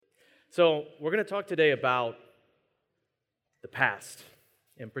So we're going to talk today about the past,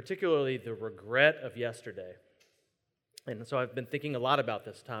 and particularly the regret of yesterday. And so I've been thinking a lot about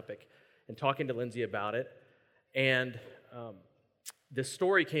this topic and talking to Lindsay about it. And this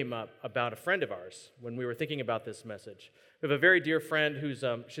story came up about a friend of ours when we were thinking about this message. We have a very dear friend who's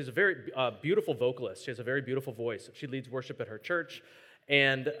she's a very beautiful vocalist. She has a very beautiful voice. She leads worship at her church.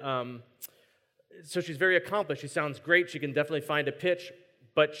 And so she's very accomplished. She sounds great. She can definitely find a pitch.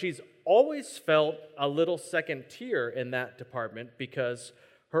 But she's always felt a little second tier in that department because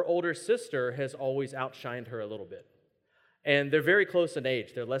her older sister has always outshined her a little bit. And they're very close in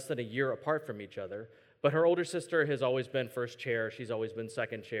age. They're less than a year apart from each other. But her older sister has always been first chair. She's always been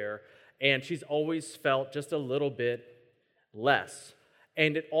second chair. And she's always felt just a little bit less.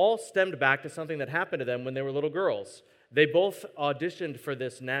 And it all stemmed back to something that happened to them when they were little girls. They both auditioned for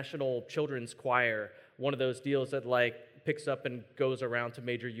this National Children's Choir, one of those deals that picks up and goes around to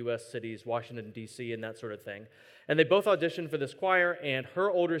major U.S. cities, Washington, D.C., and that sort of thing. And they both auditioned for this choir, and her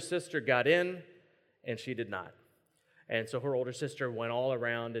older sister got in, and she did not. And so her older sister went all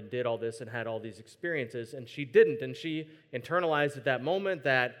around and did all this and had all these experiences, and she didn't. And she internalized at that moment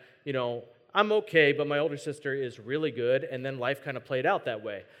that, I'm okay, but my older sister is really good, and then life kind of played out that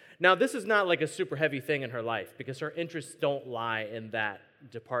way. Now, this is not like a super heavy thing in her life because her interests don't lie in that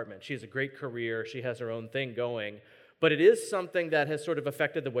department. She has a great career. She has her own thing going. But it is something that has sort of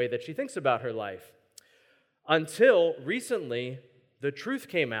affected the way that she thinks about her life. Until recently, the truth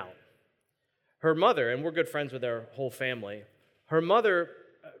came out. Her mother, and we're good friends with their whole family, her mother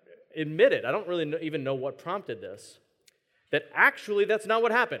admitted, I don't really even know what prompted this, that actually that's not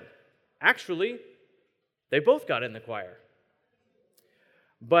what happened. Actually, they both got in the choir.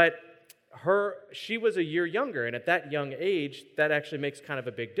 But she was a year younger, and at that young age, that actually makes kind of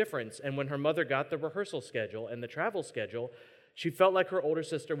a big difference. And when her mother got the rehearsal schedule and the travel schedule, she felt like her older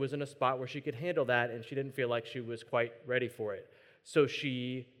sister was in a spot where she could handle that, and she didn't feel like she was quite ready for it. So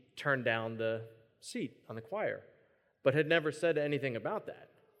she turned down the seat on the choir, but had never said anything about that.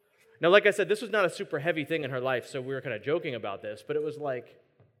 Now, like I said, this was not a super heavy thing in her life, so we were kind of joking about this, but it was like,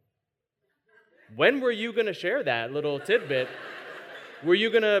 when were you going to share that little tidbit? Were you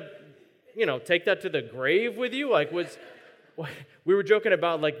going to take that to the grave with you? We were joking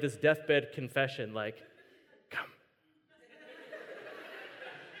about this deathbed confession,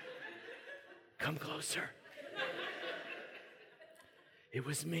 come closer. It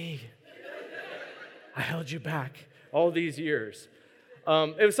was me. I held you back all these years.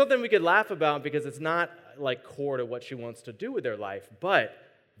 It was something we could laugh about because it's not core to what she wants to do with her life, but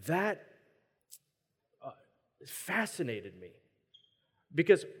that fascinated me.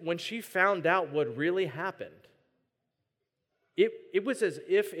 Because when she found out what really happened, it was as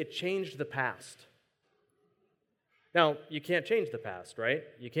if it changed the past. Now, you can't change the past, right?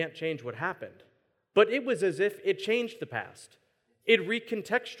 You can't change what happened. But it was as if it changed the past. It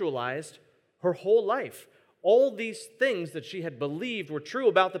recontextualized her whole life. All these things that she had believed were true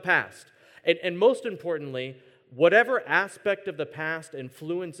about the past. And most importantly, whatever aspect of the past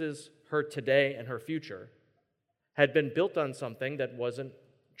influences her today and her future had been built on something that wasn't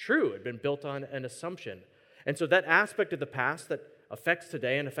true. It had been built on an assumption. And so that aspect of the past that affects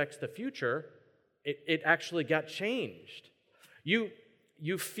today and affects the future, it actually got changed.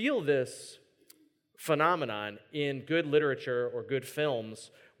 You feel this phenomenon in good literature or good films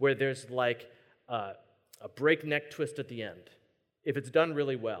where there's a breakneck twist at the end. If it's done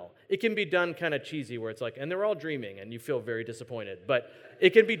really well. It can be done kind of cheesy where it's and they're all dreaming and you feel very disappointed. But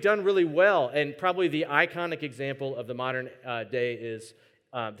it can be done really well. And probably the iconic example of the modern day is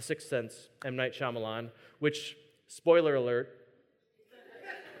The Sixth Sense, M. Night Shyamalan, which, spoiler alert,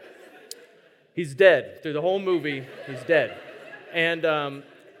 he's dead. Through the whole movie, he's dead. And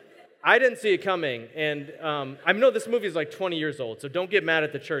I didn't see it coming. And I know this movie is 20 years old, so don't get mad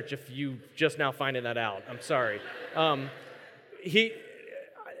at the church if you just now finding that out. I'm sorry.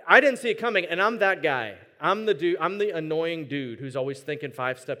 I didn't see it coming, and I'm that guy. I'm the annoying dude who's always thinking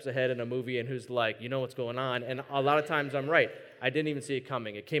 5 steps ahead in a movie and who's you know what's going on, and a lot of times I'm right. I didn't even see it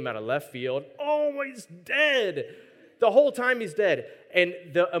coming. It came out of left field. Oh, he's dead. The whole time he's dead. And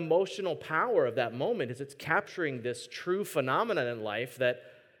the emotional power of that moment is it's capturing this true phenomenon in life that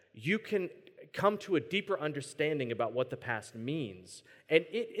you can come to a deeper understanding about what the past means. And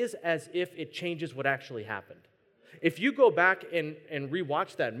it is as if it changes what actually happened. If you go back and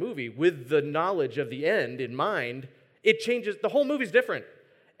rewatch that movie with the knowledge of the end in mind, it changes. The whole movie's different.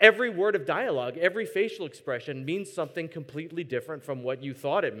 Every word of dialogue, every facial expression means something completely different from what you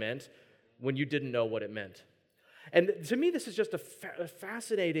thought it meant when you didn't know what it meant. And to me, this is just a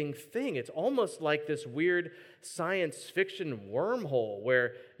fascinating thing. It's almost like this weird science fiction wormhole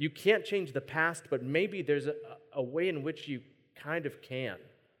where you can't change the past, but maybe there's a way in which you kind of can.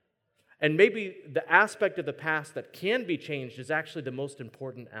 And maybe the aspect of the past that can be changed is actually the most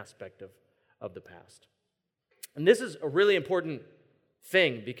important aspect of the past. And this is a really important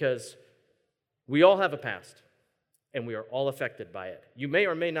thing because we all have a past, and we are all affected by it. You may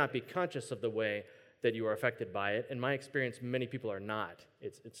or may not be conscious of the way that you are affected by it. In my experience, many people are not.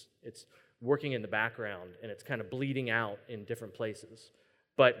 It's working in the background, and it's kind of bleeding out in different places.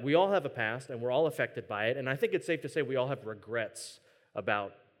 But we all have a past, and we're all affected by it, and I think it's safe to say we all have regrets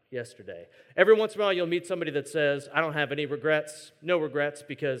about yesterday. Every once in a while, you'll meet somebody that says, I don't have any regrets, no regrets,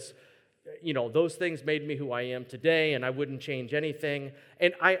 because those things made me who I am today, and I wouldn't change anything.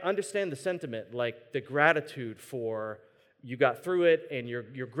 And I understand the sentiment, like the gratitude for you got through it, and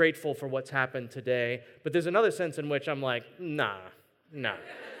you're grateful for what's happened today. But there's another sense in which I'm like, nah.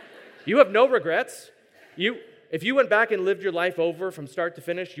 You have no regrets. If you went back and lived your life over from start to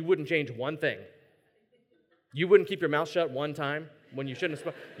finish, you wouldn't change one thing. You wouldn't keep your mouth shut one time when you shouldn't have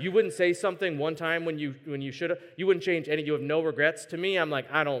spoken. You wouldn't say something one time when you should have. You wouldn't change any. You have no regrets. To me, I'm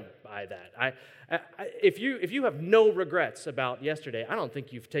like, I don't buy that. If you have no regrets about yesterday, I don't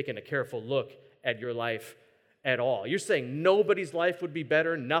think you've taken a careful look at your life at all. You're saying nobody's life would be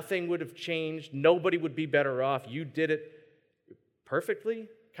better, nothing would have changed, nobody would be better off. You did it perfectly,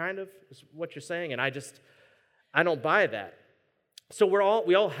 kind of, is what you're saying, and I don't buy that. So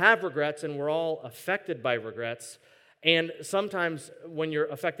we all have regrets, and we're all affected by regrets, and sometimes when you're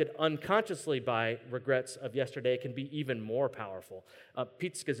affected unconsciously by regrets of yesterday, it can be even more powerful.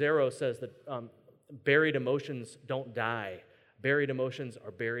 Pete Scazzero says that buried emotions don't die. Buried emotions are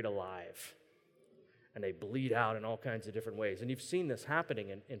buried alive. And they bleed out in all kinds of different ways. And you've seen this happening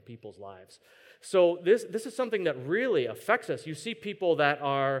in people's lives. So this is something that really affects us. You see people that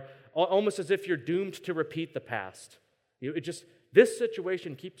are almost as if you're doomed to repeat the past. This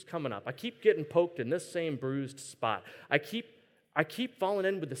situation keeps coming up. I keep getting poked in this same bruised spot. I keep falling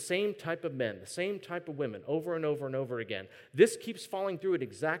in with the same type of men, the same type of women, over and over and over again. This keeps falling through it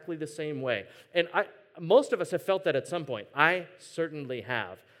exactly the same way. And most of us have felt that at some point. I certainly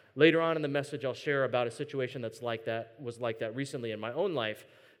have. Later on in the message, I'll share about a situation was like that recently in my own life.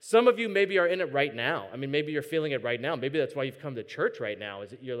 Some of you maybe are in it right now. I mean, maybe you're feeling it right now. Maybe that's why you've come to church right now, is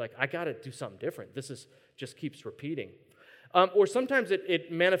that you're like, I got to do something different. Just keeps repeating. Or sometimes it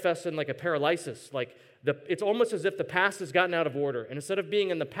manifests in like a paralysis. It's almost as if the past has gotten out of order. And instead of being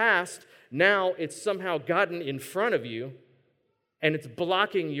in the past, now it's somehow gotten in front of you, and it's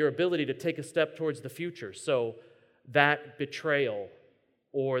blocking your ability to take a step towards the future. So that betrayal,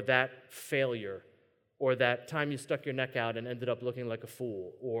 or that failure, or that time you stuck your neck out and ended up looking like a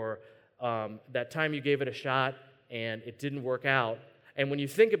fool, or that time you gave it a shot and it didn't work out. And when you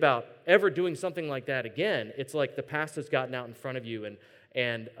think about ever doing something like that again, it's like the past has gotten out in front of you,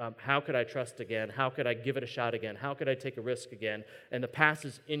 and how could I trust again? How could I give it a shot again? How could I take a risk again? And the past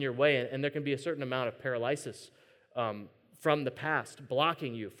is in your way, and there can be a certain amount of paralysis from the past,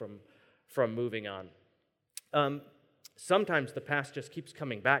 blocking you from moving on. Sometimes the past just keeps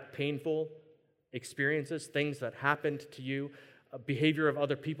coming back, painful experiences, things that happened to you, behavior of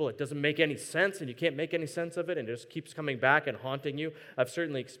other people. It doesn't make any sense, and you can't make any sense of it, and it just keeps coming back and haunting you. I've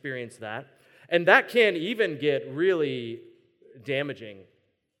certainly experienced that. And that can even get really damaging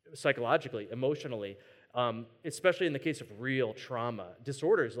psychologically, emotionally, especially in the case of real trauma.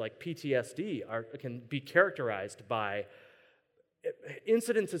 Disorders like PTSD can be characterized by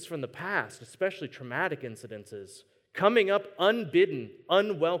incidences from the past, especially traumatic incidences, coming up unbidden,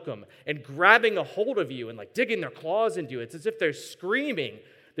 unwelcome, and grabbing a hold of you and like digging their claws into you. It's as if they're screaming,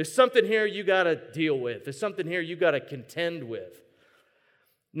 there's something here you got to deal with. There's something here you got to contend with.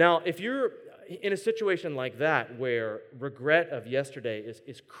 Now, if you're in a situation like that where regret of yesterday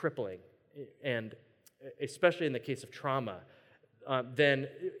is crippling, and especially in the case of trauma, then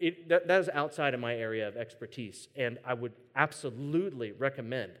that is outside of my area of expertise. And I would absolutely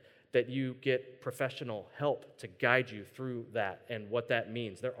recommend that you get professional help to guide you through that and what that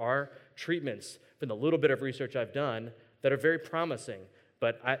means. There are treatments from the little bit of research I've done that are very promising,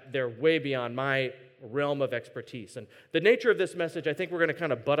 but they're way beyond my realm of expertise. And the nature of this message, I think we're going to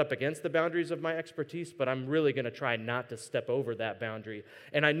kind of butt up against the boundaries of my expertise, but I'm really going to try not to step over that boundary.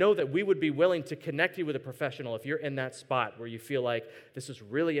 And I know that we would be willing to connect you with a professional if you're in that spot where you feel like this is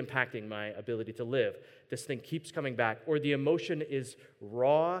really impacting my ability to live. This thing keeps coming back, or the emotion is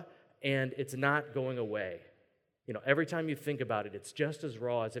raw and it's not going away. Every time you think about it, it's just as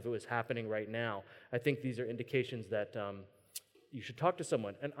raw as if it was happening right now. I think these are indications that you should talk to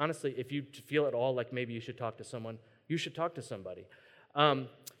someone. And honestly, if you feel at all like maybe you should talk to someone, you should talk to somebody.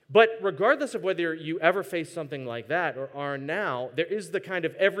 But regardless of whether you ever face something like that or are now, there is the kind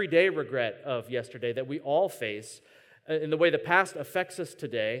of everyday regret of yesterday that we all face in the way the past affects us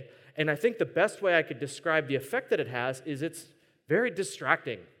today. And I think the best way I could describe the effect that it has is it's very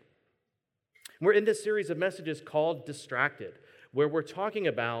distracting. We're in this series of messages called Distracted, where we're talking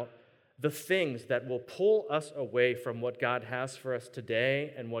about the things that will pull us away from what God has for us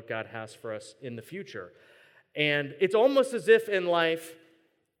today and what God has for us in the future. And it's almost as if in life,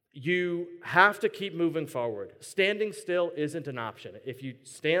 you have to keep moving forward. Standing still isn't an option. If you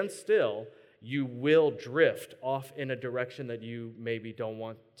stand still, you will drift off in a direction that you maybe don't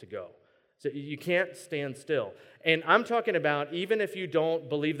want to go. So you can't stand still. And I'm talking about even if you don't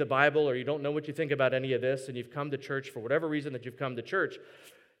believe the Bible or you don't know what you think about any of this and you've come to church for whatever reason that you've come to church,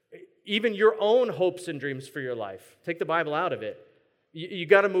 even your own hopes and dreams for your life, take the Bible out of it. You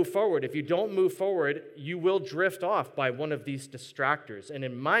got to move forward. If you don't move forward, you will drift off by one of these distractors. And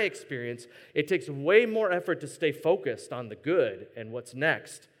in my experience, it takes way more effort to stay focused on the good and what's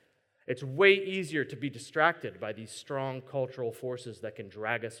next. It's way easier to be distracted by these strong cultural forces that can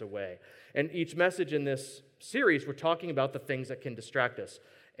drag us away. And each message in this series, we're talking about the things that can distract us.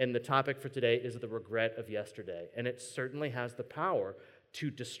 And the topic for today is the regret of yesterday. And it certainly has the power to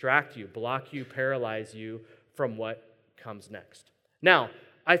distract you, block you, paralyze you from what comes next. Now,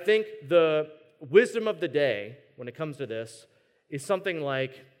 I think the wisdom of the day when it comes to this is something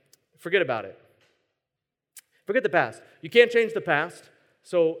like, forget about it. Forget the past. You can't change the past,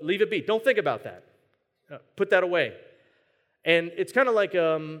 so leave it be. Don't think about that. Put that away. And it's kind of like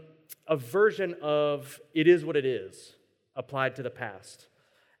a version of it is what it is applied to the past.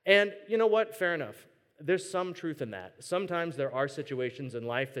 And you know what? Fair enough. There's some truth in that. Sometimes there are situations in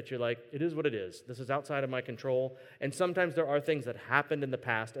life that you're like, it is what it is. This is outside of my control. And sometimes there are things that happened in the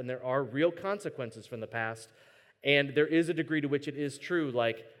past, and there are real consequences from the past. And there is a degree to which it is true,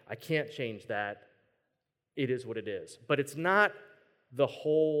 like, I can't change that. It is what it is. But it's not the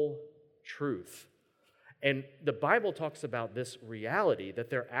whole truth. And the Bible talks about this reality, that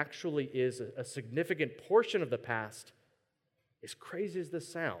there actually is a significant portion of the past, as crazy as this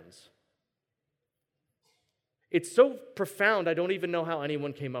sounds. It's so profound, I don't even know how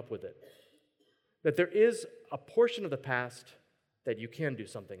anyone came up with it. That there is a portion of the past that you can do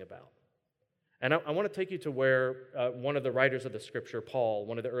something about. And I want to take you to where one of the writers of the scripture, Paul,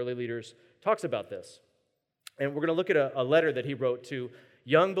 one of the early leaders, talks about this. And we're going to look at a letter that he wrote to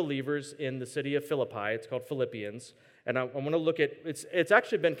young believers in the city of Philippi. It's called Philippians. And I want to look at, it's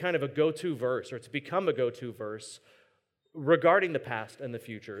actually been kind of a go-to verse, or it's become a go-to verse regarding the past and the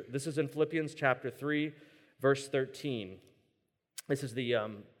future. This is in Philippians chapter 3, Verse 13, this is the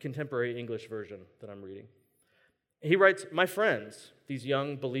contemporary English version that I'm reading. He writes, "My friends," these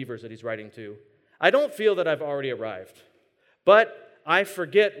young believers that he's writing to, "I don't feel that I've already arrived, but I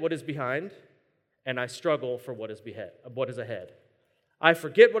forget what is behind, and I struggle for what is ahead. I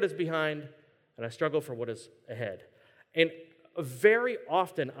forget what is behind, and I struggle for what is ahead." And very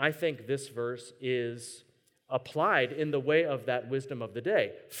often, I think this verse is applied in the way of that wisdom of the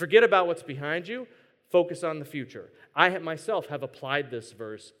day. Forget about what's behind you. Focus on the future. I myself have applied this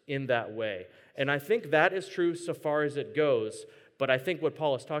verse in that way. And I think that is true so far as it goes, but I think what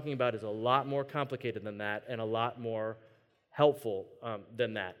Paul is talking about is a lot more complicated than that and a lot more helpful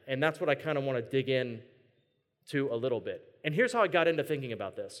than that. And that's what I kind of want to dig in to a little bit. And here's how I got into thinking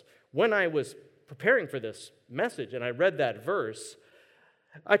about this. When I was preparing for this message and I read that verse,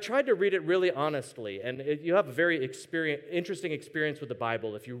 I tried to read it really honestly, and you have a very interesting experience with the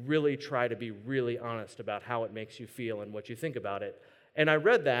Bible if you really try to be really honest about how it makes you feel and what you think about it. And I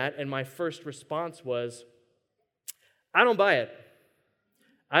read that, and my first response was, I don't buy it.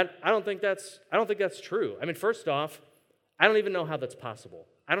 I don't think that's true. I mean, first off, I don't even know how that's possible.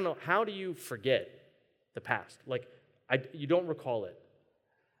 I don't know, how do you forget the past? Like, you don't recall it.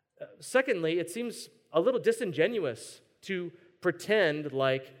 Secondly, it seems a little disingenuous to pretend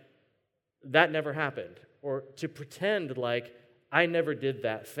like that never happened, or to pretend like I never did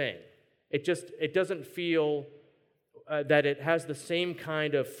that thing. It doesn't feel that it has the same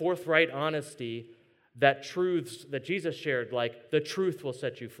kind of forthright honesty that truths that Jesus shared, like the truth will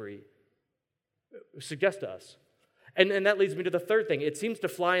set you free, suggest to us. And that leads me to the third thing. It seems to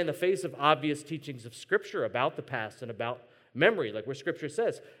fly in the face of obvious teachings of Scripture about the past and about memory, like where Scripture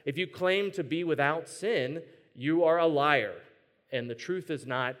says, if you claim to be without sin, you are a liar, and the truth is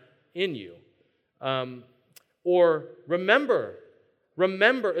not in you. Or remember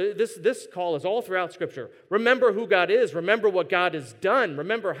Remember, this call is all throughout Scripture. Remember who God is. Remember what God has done.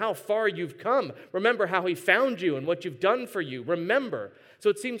 Remember how far you've come. Remember how he found you and what you've done for you. Remember. So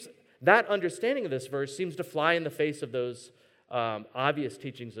it seems that understanding of this verse seems to fly in the face of those obvious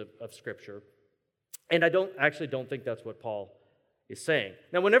teachings of Scripture. And I don't think that's what Paul is saying.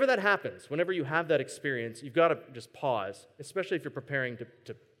 Now, whenever that happens, whenever you have that experience, you've got to just pause, especially if you're preparing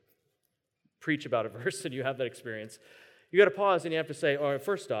to preach about a verse and you have that experience. You got to pause and you have to say, all right,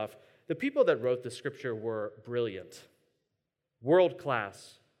 first off, the people that wrote the Scripture were brilliant,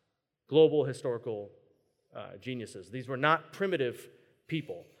 world-class, global historical geniuses. These were not primitive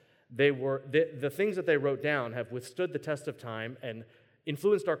people. They were the things that they wrote down have withstood the test of time and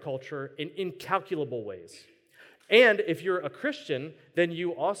influenced our culture in incalculable ways. And if you're a Christian, then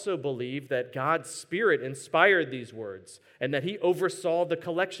you also believe that God's Spirit inspired these words and that he oversaw the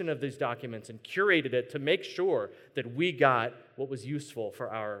collection of these documents and curated it to make sure that we got what was useful for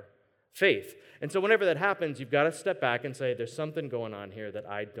our faith. And so whenever that happens, you've got to step back and say, there's something going on here that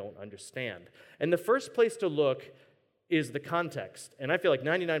I don't understand. And the first place to look is the context. And I feel like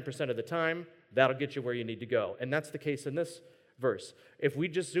 99% of the time, that'll get you where you need to go. And that's the case in this verse. If we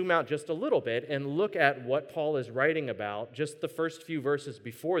just zoom out just a little bit and look at what Paul is writing about, just the first few verses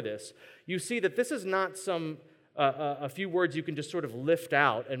before this, you see that this is not some a few words you can just sort of lift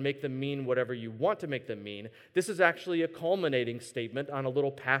out and make them mean whatever you want to make them mean. This is actually a culminating statement on a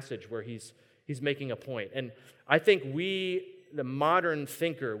little passage where he's making a point. And I think we, the modern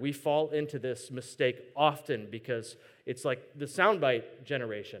thinker, we fall into this mistake often because it's like the soundbite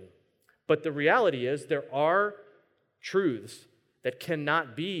generation. But the reality is there are truths that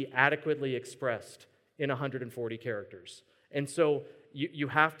cannot be adequately expressed in 140 characters. And so you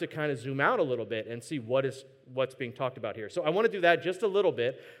have to kind of zoom out a little bit and see what's being talked about here. So I want to do that just a little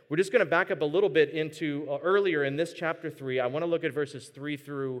bit. We're just going to back up a little bit into earlier in this chapter 3. I want to look at verses 3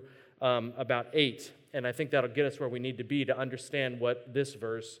 through about 8, and I think that'll get us where we need to be to understand what this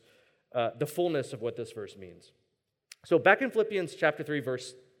verse, the fullness of what this verse means. So back in Philippians chapter 3,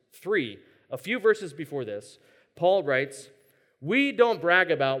 verse 3, a few verses before this, Paul writes, "We don't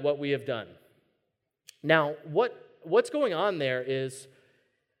brag about what we have done." Now, what's going on there is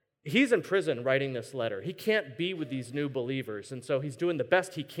he's in prison writing this letter. He can't be with these new believers, and so he's doing the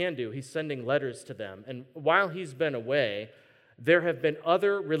best he can do. He's sending letters to them. And while he's been away, there have been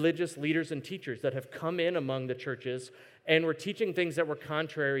other religious leaders and teachers that have come in among the churches and were teaching things that were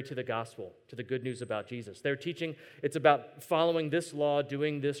contrary to the gospel, to the good news about Jesus. They're teaching it's about following this law,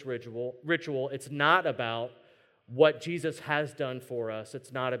 doing this ritual. It's not about what Jesus has done for us.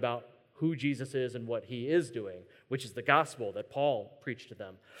 It's not about who Jesus is and what he is doing, which is the gospel that Paul preached to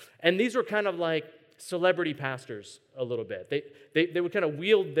them. And these were kind of like celebrity pastors a little bit. They would kind of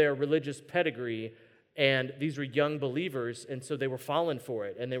wield their religious pedigree, and these were young believers, and so they were falling for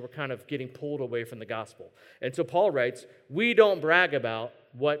it, and they were kind of getting pulled away from the gospel. And so Paul writes, "We don't brag about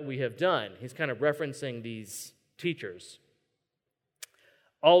what we have done." He's kind of referencing these teachers.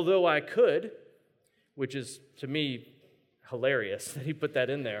 "Although I could," which is, to me, hilarious that he put that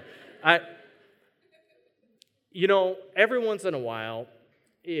in there. Every once in a while,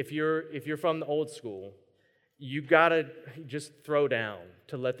 if you're from the old school, you gotta just throw down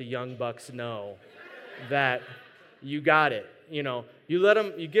to let the young bucks know that you got it.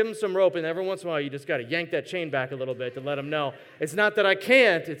 You give them some rope, and every once in a while, you just got to yank that chain back a little bit to let them know it's not that I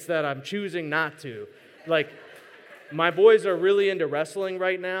can't, it's that I'm choosing not to. Like, my boys are really into wrestling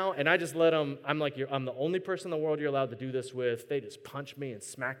right now, and I just let them, I'm the only person in the world you're allowed to do this with. They just punch me and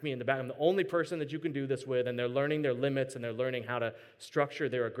smack me in the back. I'm the only person that you can do this with, and they're learning their limits, and they're learning how to structure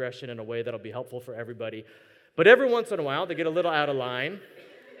their aggression in a way that'll be helpful for everybody. But every once in a while, they get a little out of line,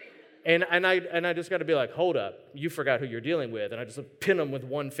 and I just got to be like, hold up, you forgot who you're dealing with, and I just pin them with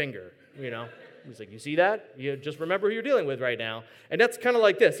one finger, He's like, you see that? You just remember who you're dealing with right now. And that's kind of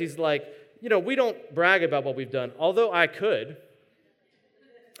like this. He's like, we don't brag about what we've done, although I could.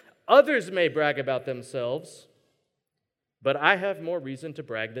 Others may brag about themselves, but I have more reason to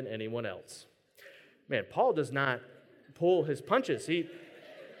brag than anyone else. Man, Paul does not pull his punches.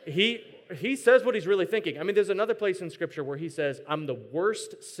 He says what he's really thinking. I mean, there's another place in Scripture where he says, I'm the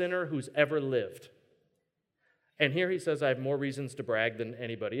worst sinner who's ever lived. And here he says, I have more reasons to brag than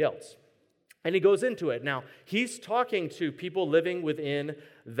anybody else. And he goes into it. Now, he's talking to people living within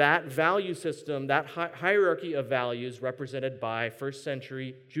that value system, that hierarchy of values represented by first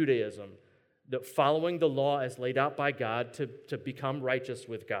century Judaism, following the law as laid out by God to become righteous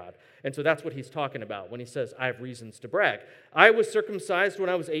with God. And so that's what he's talking about when he says, I have reasons to brag. I was circumcised when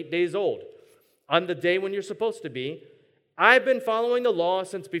I was 8 days old, on the day when you're supposed to be, I've been following the law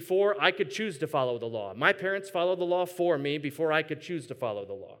since before I could choose to follow the law. My parents followed the law for me before I could choose to follow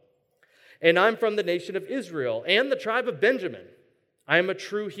the law. And I'm from the nation of Israel and the tribe of Benjamin. I am a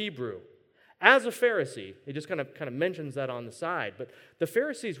true Hebrew. As a Pharisee," he just kind of mentions that on the side, but the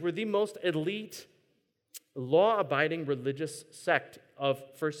Pharisees were the most elite, law-abiding religious sect of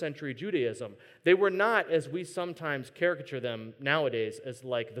first century Judaism. They were not, as we sometimes caricature them nowadays, as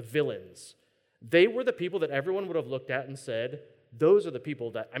like the villains. They were the people that everyone would have looked at and said, those are the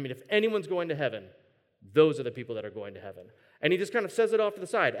people that, if anyone's going to heaven, those are the people that are going to heaven. And he just kind of says it off to the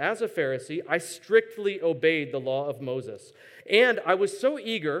side. As a Pharisee, I strictly obeyed the law of Moses. And I was so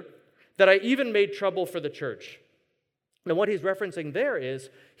eager that I even made trouble for the church. And what he's referencing there is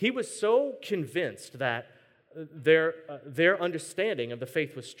he was so convinced that their understanding of the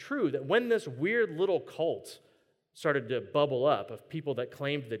faith was true that when this weird little cult started to bubble up of people that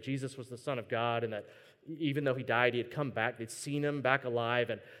claimed that Jesus was the Son of God and that even though he died, he had come back, they'd seen him back alive,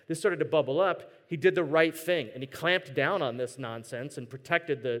 and this started to bubble up, he did the right thing, and he clamped down on this nonsense and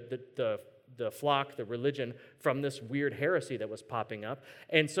protected the flock, the religion, from this weird heresy that was popping up.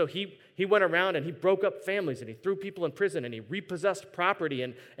 And so he went around and he broke up families and he threw people in prison and he repossessed property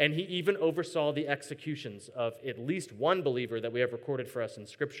and he even oversaw the executions of at least one believer that we have recorded for us in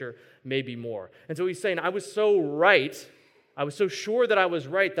Scripture, maybe more. And so he's saying, I was so right, I was so sure that I was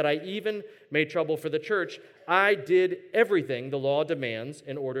right that I even made trouble for the church. I did everything the law demands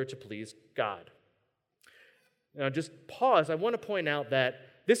in order to please God. Now just pause. I want to point out that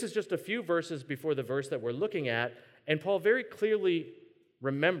this is just a few verses before the verse that we're looking at, and Paul very clearly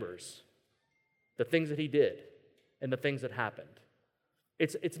remembers the things that he did and the things that happened.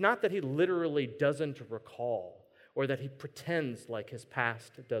 It's not that he literally doesn't recall or that he pretends like his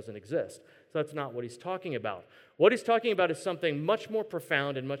past doesn't exist. So that's not what he's talking about. What he's talking about is something much more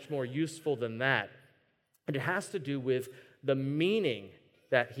profound and much more useful than that, and it has to do with the meaning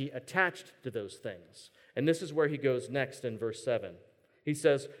that he attached to those things. And this is where he goes next in verse 7. He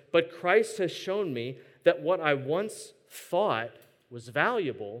says, "But Christ has shown me that what I once thought was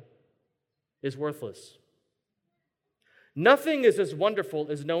valuable is worthless. Nothing is as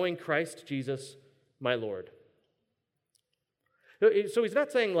wonderful as knowing Christ Jesus, my Lord." So he's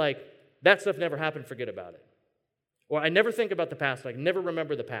not saying like, that stuff never happened, forget about it. Or I never think about the past, I never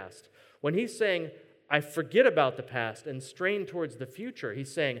remember the past. When he's saying, I forget about the past and strain towards the future,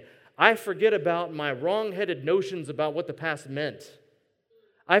 he's saying, I forget about my wrong-headed notions about what the past meant.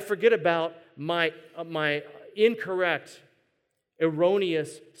 I forget about my incorrect,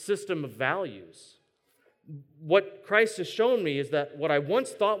 erroneous system of values. What Christ has shown me is that what I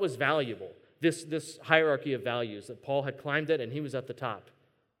once thought was valuable, this hierarchy of values that Paul had climbed it and he was at the top,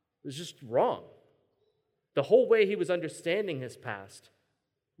 was just wrong. The whole way he was understanding his past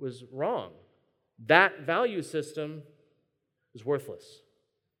was wrong. That value system is worthless.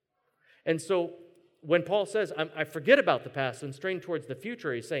 And so when Paul says, I forget about the past and strain towards the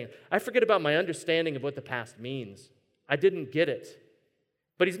future, he's saying, I forget about my understanding of what the past means. I didn't get it.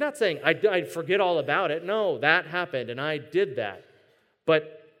 But he's not saying, I forget all about it. No, that happened and I did that.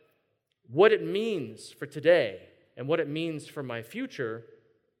 But what it means for today and what it means for my future,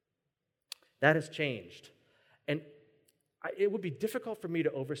 that has changed. And it would be difficult for me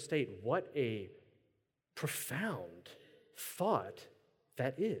to overstate what a profound thought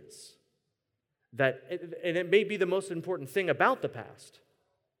that is. And it may be the most important thing about the past.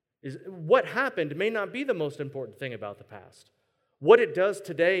 Is what happened may not be the most important thing about the past. What it does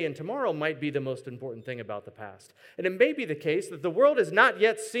today and tomorrow might be the most important thing about the past. And it may be the case that the world has not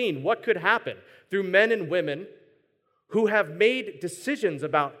yet seen what could happen through men and women who have made decisions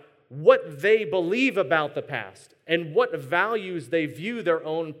about what they believe about the past and what values they view their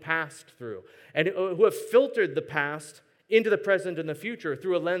own past through, and who have filtered the past into the present and the future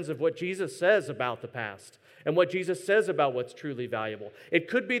through a lens of what Jesus says about the past and what Jesus says about what's truly valuable. It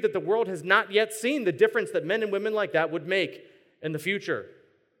could be that the world has not yet seen the difference that men and women like that would make in the future,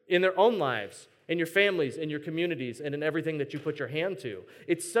 in their own lives, in your families, in your communities, and in everything that you put your hand to.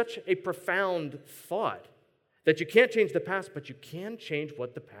 It's such a profound thought that you can't change the past, but you can change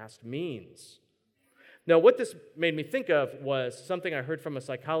what the past means. Now, what this made me think of was something I heard from a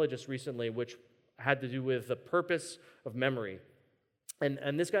psychologist recently, which had to do with the purpose of memory.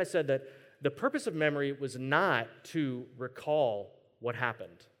 And this guy said that the purpose of memory was not to recall what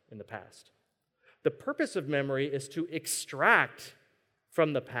happened in the past. The purpose of memory is to extract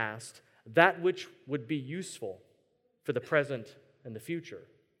from the past that which would be useful for the present and the future.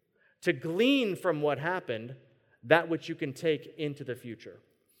 To glean from what happened that which you can take into the future.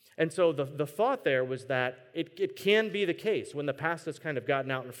 And so the thought there was that it can be the case when the past has kind of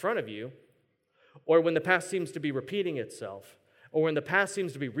gotten out in front of you, or when the past seems to be repeating itself, or when the past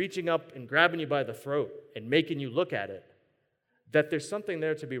seems to be reaching up and grabbing you by the throat and making you look at it, that there's something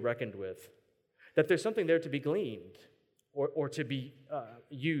there to be reckoned with, that there's something there to be gleaned or to be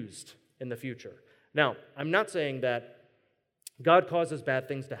used in the future. Now, I'm not saying that God causes bad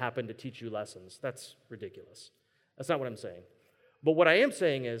things to happen to teach you lessons. That's ridiculous. That's not what I'm saying. But what I am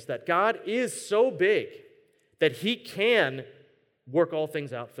saying is that God is so big that he can work all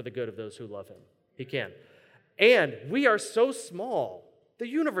things out for the good of those who love him. He can. And we are so small. The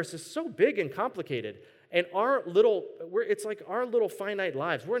universe is so big and complicated. And it's like our little finite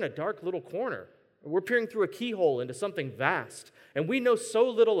lives. We're in a dark little corner. We're peering through a keyhole into something vast. And we know so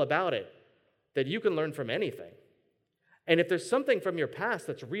little about it that you can learn from anything. And if there's something from your past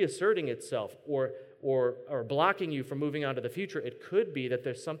that's reasserting itself or blocking you from moving on to the future, it could be that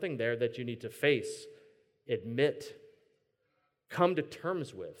there's something there that you need to face, admit, come to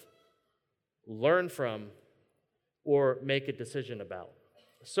terms with, learn from, or make a decision about.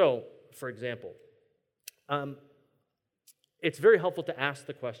 So, for example, it's very helpful to ask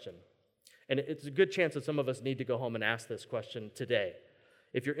the question. And it's a good chance that some of us need to go home and ask this question today.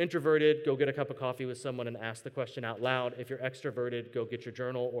 If you're introverted, go get a cup of coffee with someone and ask the question out loud. If you're extroverted, go get your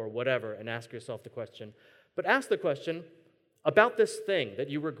journal or whatever and ask yourself the question. But ask the question about this thing that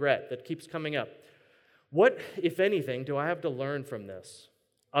you regret that keeps coming up. What, if anything, do I have to learn from this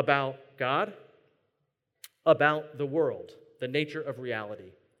about God, about the world, the nature of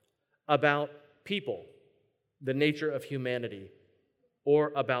reality, about people, the nature of humanity,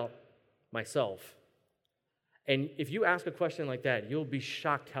 or about myself? And if you ask a question like that, you'll be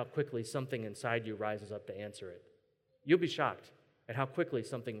shocked how quickly something inside you rises up to answer it. You'll be shocked at how quickly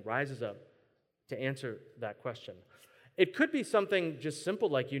something rises up to answer that question. It could be something just simple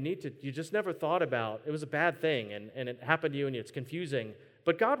like you just never thought about. It was a bad thing and it happened to you and it's confusing,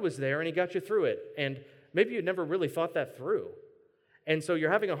 but God was there and he got you through it. And maybe you never really thought that through. And so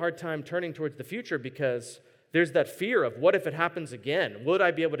you're having a hard time turning towards the future because there's that fear of what if it happens again? Would I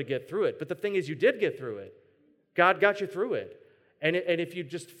be able to get through it? But the thing is, you did get through it. God got you through it. And if you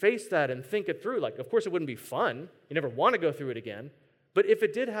just face that and think it through, like, of course it wouldn't be fun. You never want to go through it again. But if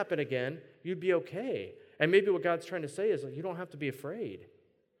it did happen again, you'd be okay. And maybe what God's trying to say is, like, you don't have to be afraid.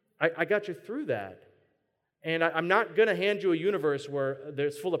 I got you through that. And I'm not going to hand you a universe where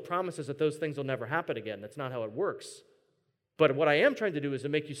there's full of promises that those things will never happen again. That's not how it works. But what I am trying to do is to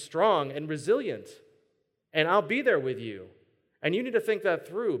make you strong and resilient. And I'll be there with you. And you need to think that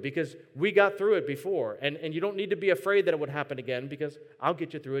through because we got through it before. And you don't need to be afraid that it would happen again because I'll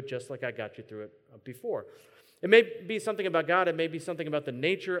get you through it just like I got you through it before. It may be something about God. It may be something about the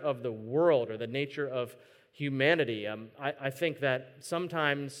nature of the world or the nature of humanity. I think that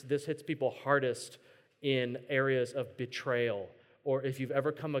sometimes this hits people hardest in areas of betrayal or if you've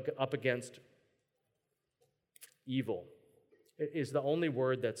ever come up against evil. It is the only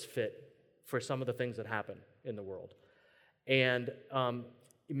word that's fit for some of the things that happen in the world. And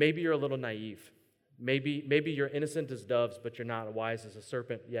maybe you're a little naive. Maybe you're innocent as doves, but you're not wise as a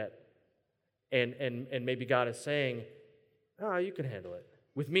serpent yet. And maybe God is saying, you can handle it.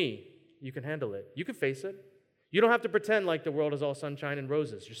 With me, you can handle it. You can face it. You don't have to pretend like the world is all sunshine and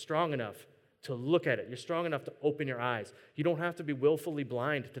roses. You're strong enough to look at it. You're strong enough to open your eyes. You don't have to be willfully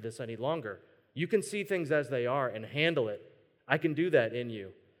blind to this any longer. You can see things as they are and handle it. I can do that in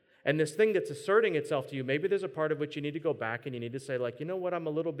you. And this thing that's asserting itself to you, maybe there's a part of which you need to go back and you need to say, like, you know what, I'm a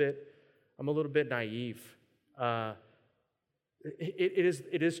little bit naive.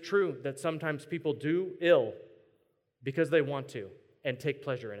 It is true that sometimes people do ill because they want to and take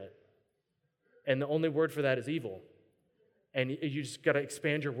pleasure in it. And the only word for that is evil. And you just got to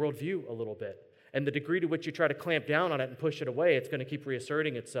expand your worldview a little bit. And the degree to which you try to clamp down on it and push it away, it's going to keep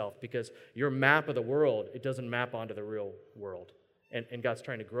reasserting itself because your map of the world, it doesn't map onto the real world. And God's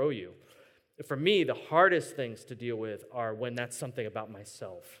trying to grow you. For me, the hardest things to deal with are when that's something about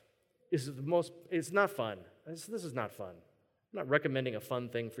myself. It's not fun. This is not fun. I'm not recommending a fun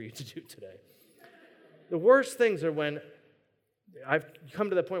thing for you to do today. The worst things are when I've come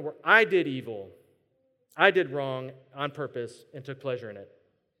to the point where I did evil, I did wrong on purpose and took pleasure in it.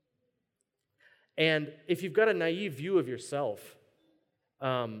 And if you've got a naive view of yourself,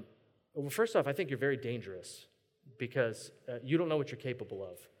 well, first off, I think you're very dangerous. Because you don't know what you're capable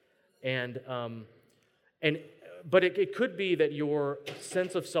of. But it could be that your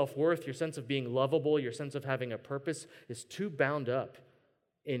sense of self-worth, your sense of being lovable, your sense of having a purpose is too bound up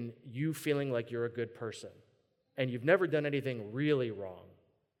in you feeling like you're a good person. And you've never done anything really wrong.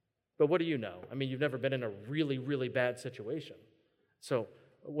 But what do you know? I mean, you've never been in a really, really bad situation. So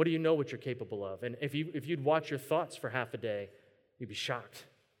what do you know what you're capable of? And if you'd watch your thoughts for half a day, you'd be shocked.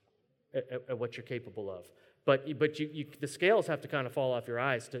 at what you're capable of. But the scales have to kind of fall off your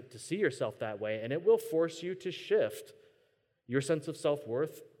eyes to see yourself that way, and it will force you to shift your sense of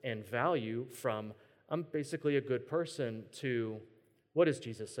self-worth and value from, I'm basically a good person, to, what does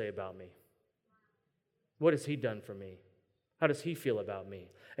Jesus say about me? What has he done for me? How does he feel about me?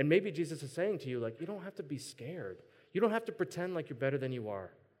 And maybe Jesus is saying to you, like, you don't have to be scared. You don't have to pretend like you're better than you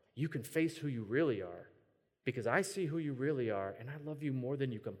are. You can face who you really are, because I see who you really are, and I love you more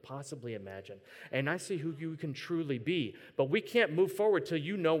than you can possibly imagine. And I see who you can truly be. But we can't move forward till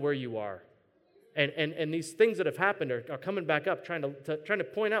you know where you are. And these things that have happened are coming back up, trying to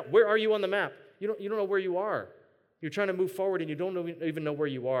point out, where are you on the map? You don't know where you are. You're trying to move forward, and you don't even know where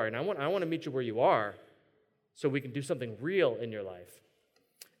you are. And I want to meet you where you are, so we can do something real in your life.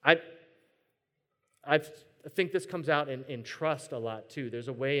 I think this comes out in trust a lot too. There's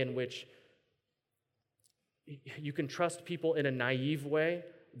a way in which you can trust people in a naive way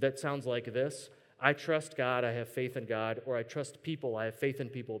that sounds like this. I trust God, I have faith in God, or I trust people, I have faith in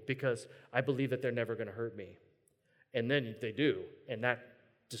people because I believe that they're never going to hurt me. And then they do, and that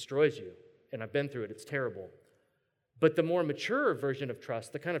destroys you. And I've been through it, it's terrible. But the more mature version of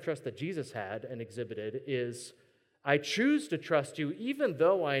trust, the kind of trust that Jesus had and exhibited, is I choose to trust you even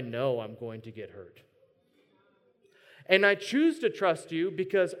though I know I'm going to get hurt. And I choose to trust you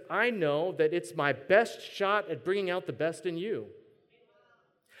because I know that it's my best shot at bringing out the best in you.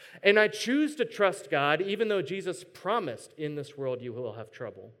 And I choose to trust God even though Jesus promised, in this world you will have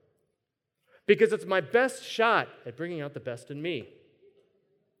trouble. Because it's my best shot at bringing out the best in me.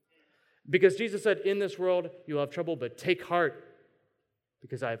 Because Jesus said, in this world you'll have trouble, but take heart,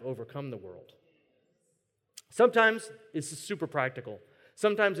 because I have overcome the world. Sometimes it's super practical.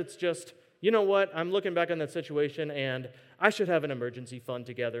 Sometimes it's just, you know what, I'm looking back on that situation and I should have an emergency fund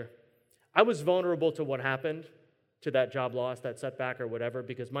together. I was vulnerable to what happened, to that job loss, that setback or whatever,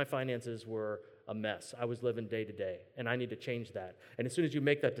 because my finances were a mess. I was living day to day, and I need to change that. And as soon as you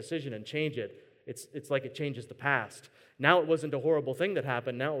make that decision and change it, it's like it changes the past. Now it wasn't a horrible thing that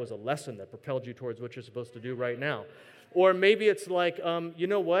happened. Now it was a lesson that propelled you towards what you're supposed to do right now. Or maybe it's like, you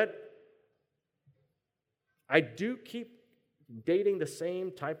know what? I do keep dating the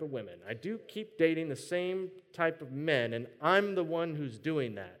same type of women. I do keep dating the same type of men, and I'm the one who's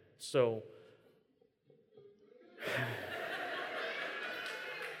doing that. So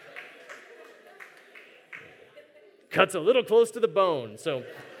cuts a little close to the bone. So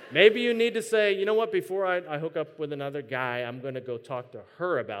maybe you need to say, you know what, before I hook up with another guy, I'm going to go talk to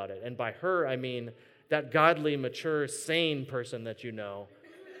her about it. And by her, I mean that godly, mature, sane person that you know.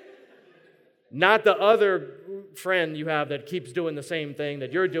 Not the other friend you have that keeps doing the same thing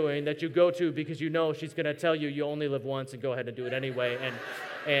that you're doing, that you go to because you know she's going to tell you you only live once and go ahead and do it anyway.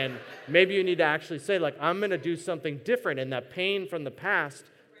 And maybe you need to actually say, like, I'm going to do something different, and that pain from the past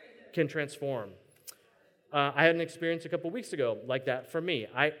can transform. I had an experience a couple weeks ago like that for me.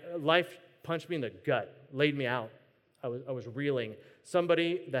 Life punched me in the gut, laid me out. I was reeling.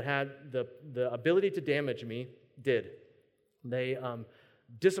 Somebody that had the ability to damage me did. They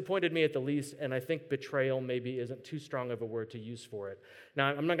disappointed me at the least, and I think betrayal maybe isn't too strong of a word to use for it. Now,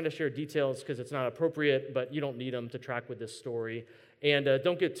 I'm not going to share details because it's not appropriate, but you don't need them to track with this story. And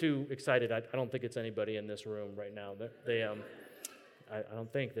don't get too excited. I don't think it's anybody in this room right now. I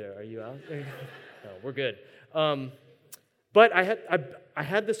don't think there. Are you out? No, we're good. But I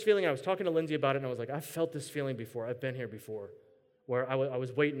had this feeling. I was talking to Lindsay about it, and I was like, I've felt this feeling before. I've been here before, where I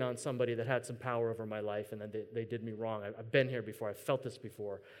was waiting on somebody that had some power over my life, and then they did me wrong. I've been here before. I've felt this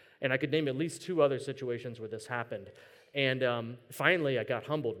before. And I could name at least 2 other situations where this happened. And finally, I got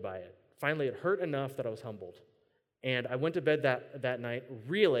humbled by it. Finally, it hurt enough that I was humbled. And I went to bed that night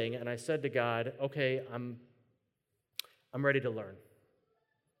reeling, and I said to God, okay, I'm ready to learn.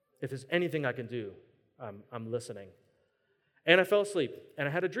 If there's anything I can do, I'm listening. And I fell asleep, and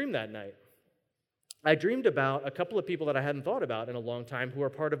I had a dream that night. I dreamed about a couple of people that I hadn't thought about in a long time who are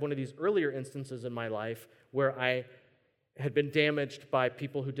part of one of these earlier instances in my life where I had been damaged by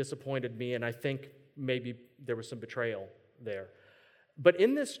people who disappointed me, and I think maybe there was some betrayal there. But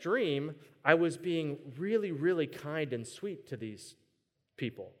in this dream, I was being really, really kind and sweet to these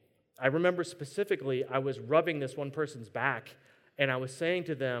people. I remember specifically I was rubbing this one person's back, and I was saying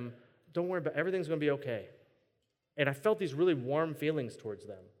to them, don't worry about it, everything's going to be okay. And I felt these really warm feelings towards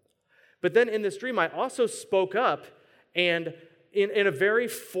them. But then in this dream, I also spoke up, and in a very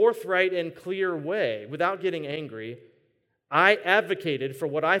forthright and clear way, without getting angry, I advocated for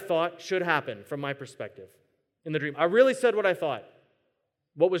what I thought should happen from my perspective in the dream. I really said what I thought,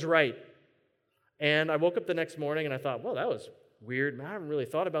 what was right. And I woke up the next morning, and I thought, well, that was weird. Man, I haven't really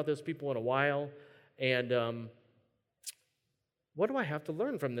thought about those people in a while. And what do I have to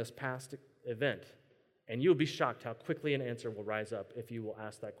learn from this past event? And you'll be shocked how quickly an answer will rise up if you will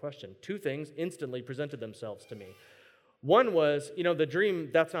ask that question. Two things instantly presented themselves to me. One was, the dream,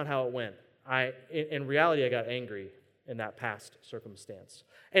 that's not how it went. In reality, I got angry in that past circumstance.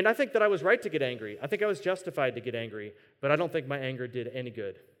 And I think that I was right to get angry. I think I was justified to get angry, but I don't think my anger did any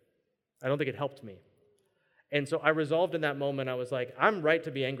good. I don't think it helped me. And so I resolved in that moment, I was like, I'm right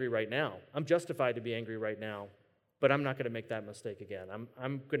to be angry right now. I'm justified to be angry right now, but I'm not going to make that mistake again.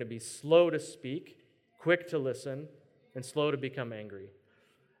 I'm going to be slow to speak, quick to listen, and slow to become angry.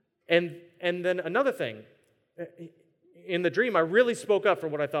 And then another thing, in the dream, I really spoke up for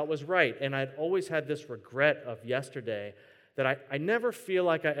what I thought was right, and I'd always had this regret of yesterday that I never feel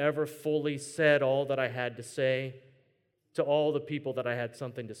like I ever fully said all that I had to say to all the people that I had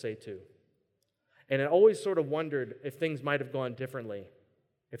something to say to. And I always sort of wondered if things might have gone differently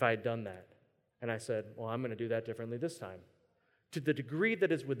if I had done that. And I said, well, I'm going to do that differently this time. To the degree that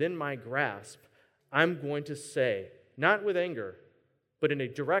is within my grasp, I'm going to say, not with anger, but in a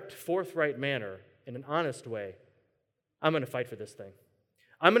direct, forthright manner, in an honest way, I'm going to fight for this thing.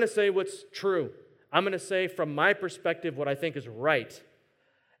 I'm going to say what's true. I'm going to say from my perspective what I think is right.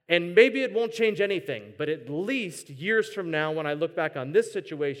 And maybe it won't change anything, but at least years from now, when I look back on this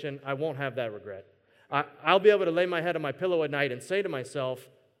situation, I won't have that regret. I'll be able to lay my head on my pillow at night and say to myself,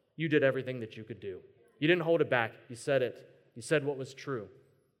 you did everything that you could do. You didn't hold it back. You said it. You said what was true.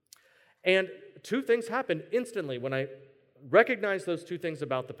 And two things happened instantly when I recognized those two things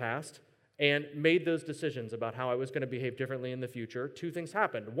about the past and made those decisions about how I was going to behave differently in the future. Two things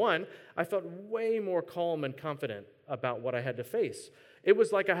happened. One, I felt way more calm and confident about what I had to face. It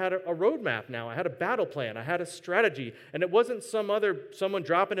was like I had a roadmap now. I had a battle plan. I had a strategy. And it wasn't someone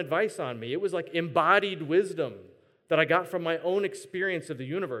dropping advice on me. It was like embodied wisdom that I got from my own experience of the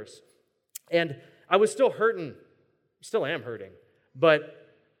universe. And I was still hurting, still am hurting,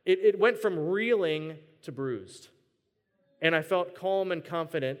 but it went from reeling to bruised. And I felt calm and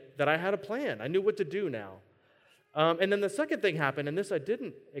confident that I had a plan. I knew what to do now. And then the second thing happened, and this I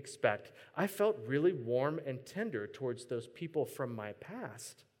didn't expect. I felt really warm and tender towards those people from my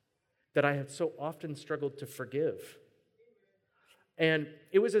past that I had so often struggled to forgive. And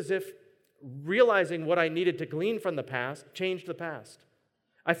it was as if realizing what I needed to glean from the past changed the past.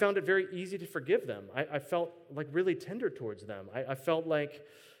 I found it very easy to forgive them. I felt like really tender towards them. I felt like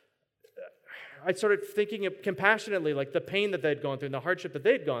I started thinking compassionately, like the pain that they'd gone through and the hardship that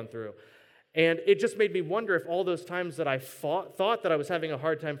they'd gone through. And it just made me wonder if all those times that I thought that I was having a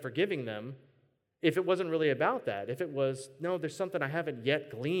hard time forgiving them, if it wasn't really about that. If it was, no, there's something I haven't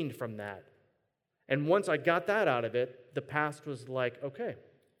yet gleaned from that. And once I got that out of it, the past was like, okay,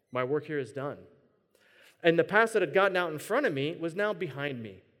 my work here is done. And the past that had gotten out in front of me was now behind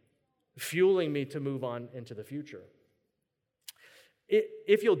me, fueling me to move on into the future.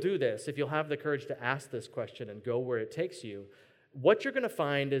 If you'll do this, if you'll have the courage to ask this question and go where it takes you, what you're going to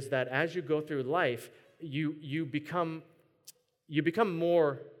find is that as you go through life, you become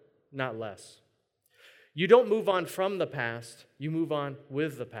more, not less. You don't move on from the past, you move on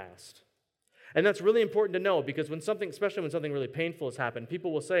with the past. And that's really important to know because especially when something really painful has happened,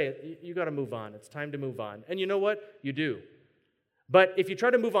 people will say, you got to move on. It's time to move on. And you know what? You do. But if you try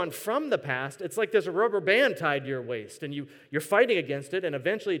to move on from the past, it's like there's a rubber band tied to your waist, and you're fighting against it, and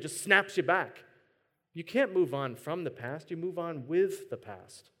eventually it just snaps you back. You can't move on from the past. You move on with the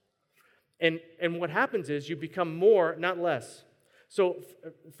past. And what happens is you become more, not less. So,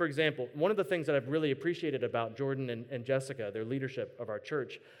 for example, one of the things that I've really appreciated about Jordan and Jessica, their leadership of our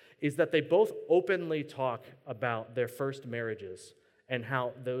church, is that they both openly talk about their first marriages and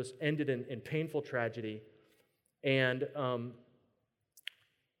how those ended in painful tragedy. And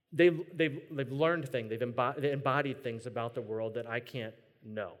they've learned things, they embodied things about the world that I can't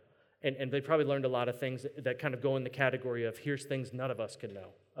know. And they probably learned a lot of things that kind of go in the category of here's things none of us can know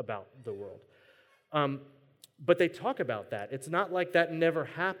about the world. But they talk about that. It's not like that never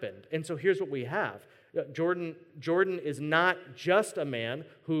happened. And so here's what we have. Jordan is not just a man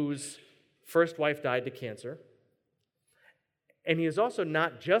whose first wife died to cancer. And he is also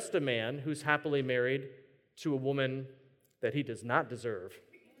not just a man who's happily married to a woman that he does not deserve.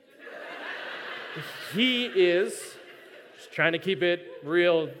 He is, just trying to keep it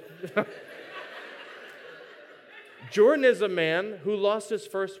real. Jordan is a man who lost his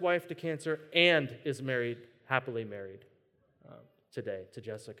first wife to cancer and is happily married today to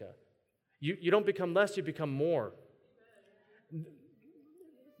Jessica. You don't become less, you become more.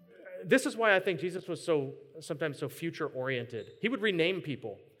 This is why I think Jesus was sometimes so future-oriented. He would rename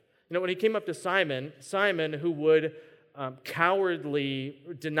people. When he came up to Simon, who would cowardly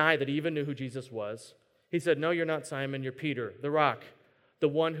deny that he even knew who Jesus was, He said, no, you're not Simon, you're Peter, the rock, the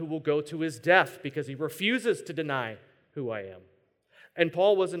one who will go to his death because he refuses to deny who I am. And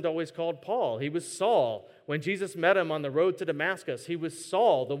Paul wasn't always called Paul. He was Saul. When Jesus met him on the road to Damascus, he was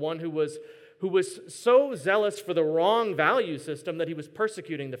Saul, the one who was so zealous for the wrong value system that he was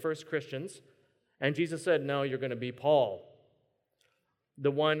persecuting the first Christians. And Jesus said, no, you're going to be Paul,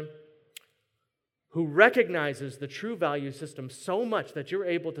 the one who recognizes the true value system so much that you're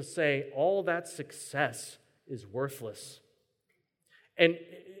able to say all that success is worthless. And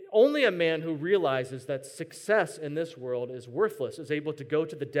only a man who realizes that success in this world is worthless is able to go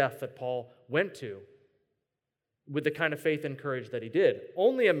to the death that Paul went to with the kind of faith and courage that he did.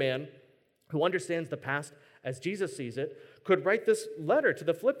 Only a man who understands the past as Jesus sees it could write this letter to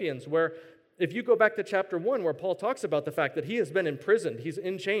the Philippians, where if you go back to chapter 1, where Paul talks about the fact that he has been imprisoned, he's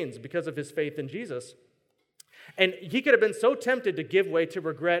in chains because of his faith in Jesus, and he could have been so tempted to give way to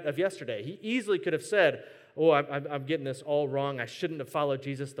regret of yesterday. He easily could have said, oh, I'm getting this all wrong. I shouldn't have followed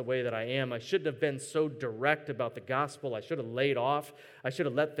Jesus the way that I am. I shouldn't have been so direct about the gospel. I should have laid off. I should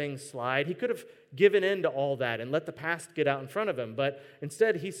have let things slide. He could have given in to all that and let the past get out in front of him. But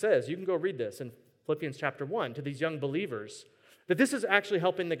instead, he says, you can go read this in Philippians chapter 1 to these young believers, that this is actually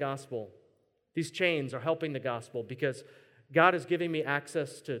helping the gospel. These chains are helping the gospel because God is giving me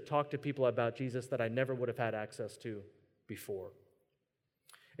access to talk to people about Jesus that I never would have had access to before.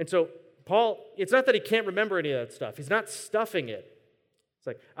 And so Paul, it's not that he can't remember any of that stuff. He's not stuffing it. It's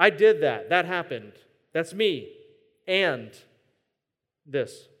like, I did that. That happened. That's me. And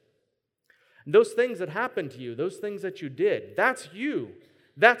this. And those things that happened to you, those things that you did, that's you.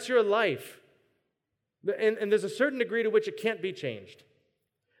 That's your life. And there's a certain degree to which it can't be changed.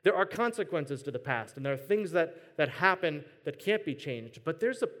 There are consequences to the past, and there are things that happen that can't be changed. But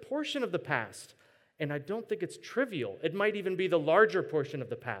there's a portion of the past, and I don't think it's trivial. It might even be the larger portion of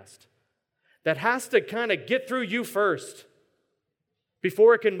the past that has to kind of get through you first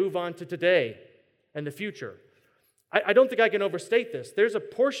before it can move on to today and the future. I don't think I can overstate this. There's a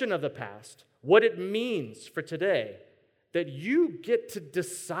portion of the past, what it means for today, that you get to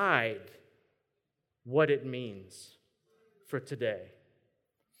decide what it means for today.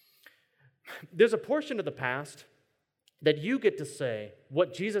 There's a portion of the past that you get to say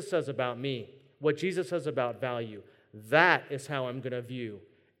what Jesus says about me, what Jesus says about value. That is how I'm going to view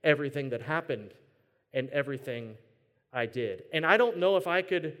everything that happened and everything I did. And I don't know if I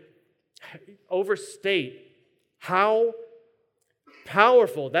could overstate how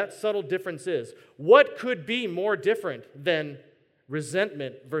powerful that subtle difference is. What could be more different than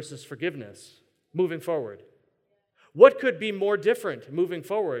resentment versus forgiveness moving forward? What could be more different moving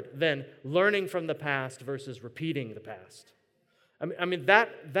forward than learning from the past versus repeating the past? I mean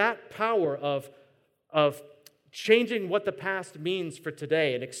that power of changing what the past means for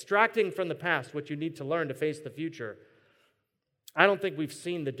today and extracting from the past what you need to learn to face the future. I don't think we've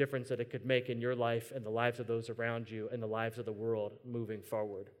seen the difference that it could make in your life and the lives of those around you and the lives of the world moving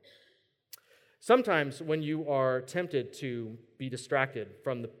forward. Sometimes when you are tempted to be distracted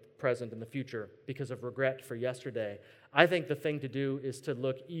from the present and the future because of regret for yesterday, I think the thing to do is to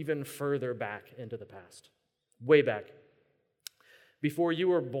look even further back into the past, way back. Before you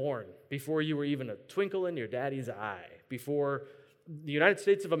were born, before you were even a twinkle in your daddy's eye, before the United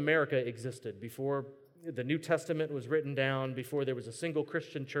States of America existed, before the New Testament was written down, before there was a single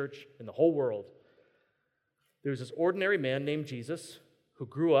Christian church in the whole world, there was this ordinary man named Jesus who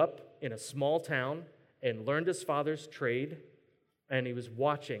grew up in a small town and learned his father's trade, and he was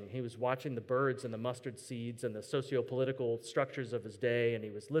watching the birds and the mustard seeds and the socio-political structures of his day, and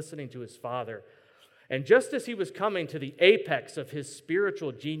he was listening to his father. And just as he was coming to the apex of his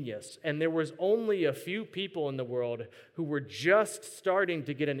spiritual genius, and there was only a few people in the world who were just starting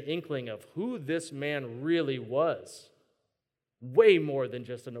to get an inkling of who this man really was, way more than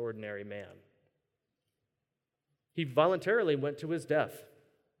just an ordinary man, he voluntarily went to his death.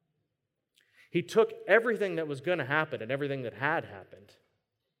 He took everything that was going to happen and everything that had happened,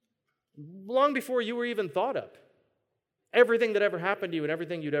 long before you were even thought of, everything that ever happened to you and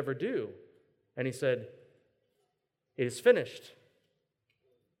everything you'd ever do. And he said, it is finished.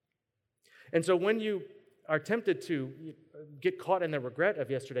 And so when you are tempted to get caught in the regret of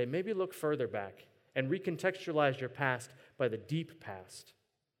yesterday, maybe look further back and recontextualize your past by the deep past,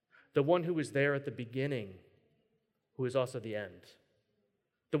 the one who was there at the beginning, who is also the end,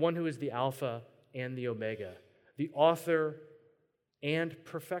 the one who is the Alpha and the Omega, the author and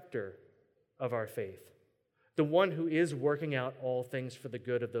perfecter of our faith, the one who is working out all things for the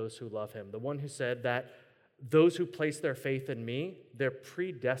good of those who love him, the one who said that those who place their faith in me, they're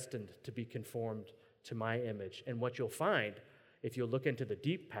predestined to be conformed to my image. And what you'll find, if you'll look into the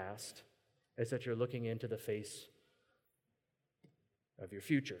deep past is that you're looking into the face of your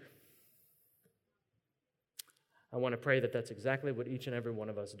future. I want to pray that that's exactly what each and every one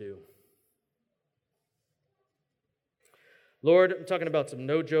of us do. Lord, I'm talking about some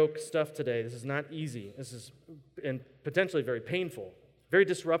no-joke stuff today. This is not easy. This is potentially very painful, very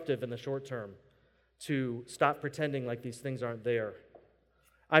disruptive in the short term to stop pretending like these things aren't there.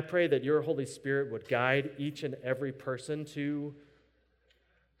 I pray that your Holy Spirit would guide each and every person to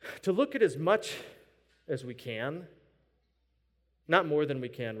look at as much as we can, not more than we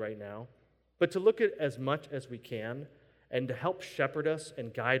can right now, but to look at as much as we can and to help shepherd us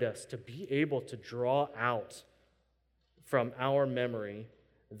and guide us to be able to draw out from our memory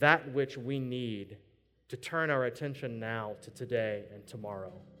that which we need to turn our attention now to today and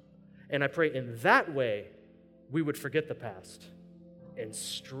tomorrow. And I pray in that way we would forget the past and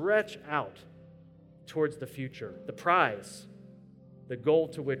stretch out towards the future, the prize, the goal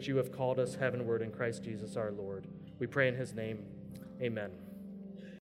to which you have called us heavenward in Christ Jesus our Lord. We pray in his name, amen.